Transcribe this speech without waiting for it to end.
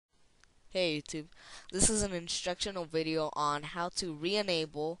Hey YouTube, this is an instructional video on how to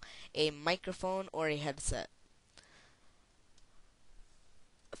re-enable a microphone or a headset.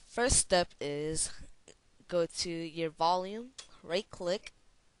 First step is go to your volume, right click,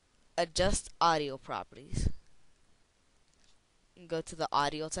 adjust audio properties. Go to the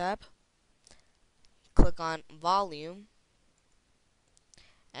audio tab, click on volume,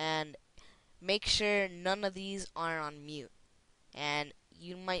 and make sure none of these are on mute. And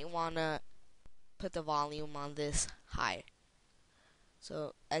you might want to put the volume on this high.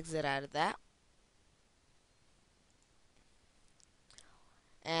 So exit out of that.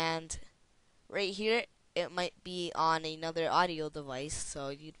 And right here, it might be on another audio device, so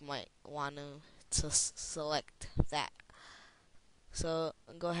you might want to select that. So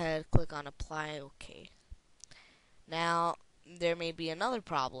go ahead, click on apply, OK. Now, there may be another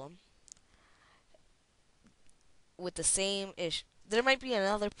problem with the same issue. There might be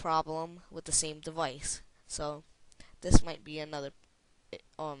another problem with the same device. So this might be another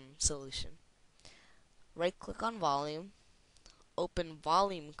solution. Right click on volume, open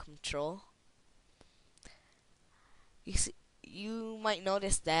volume control. You might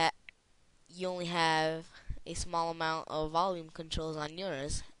notice that you only have a small amount of volume controls on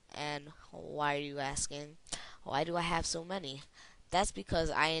yours. And why are you asking? Why do I have so many? That's because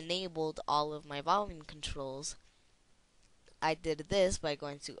I enabled all of my volume controls. I did this by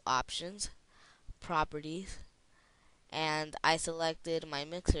going to Options, Properties, and I selected my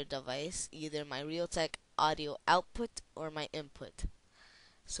mixer device, either my Realtek audio output or my input.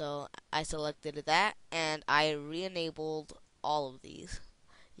 So I selected that and I re-enabled all of these.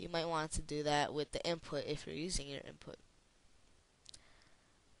 You might want to do that with the input if you're using your input.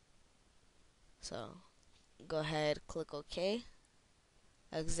 So go ahead, click OK,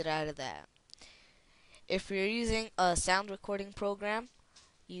 exit out of that. If you're using a sound recording program,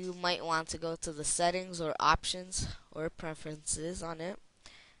 you might want to go to the settings or options or preferences on it.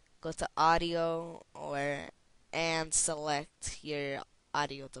 Go to audio and select your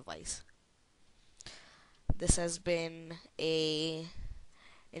audio device. This has been a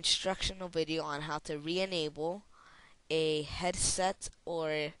instructional video on how to re-enable a headset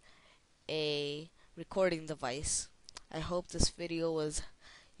or a recording device. I hope this video was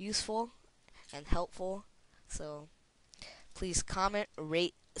useful and helpful. So please comment,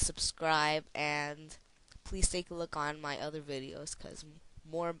 rate, subscribe, and please take a look on my other videos because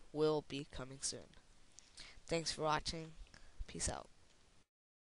more will be coming soon. Thanks for watching. Peace out.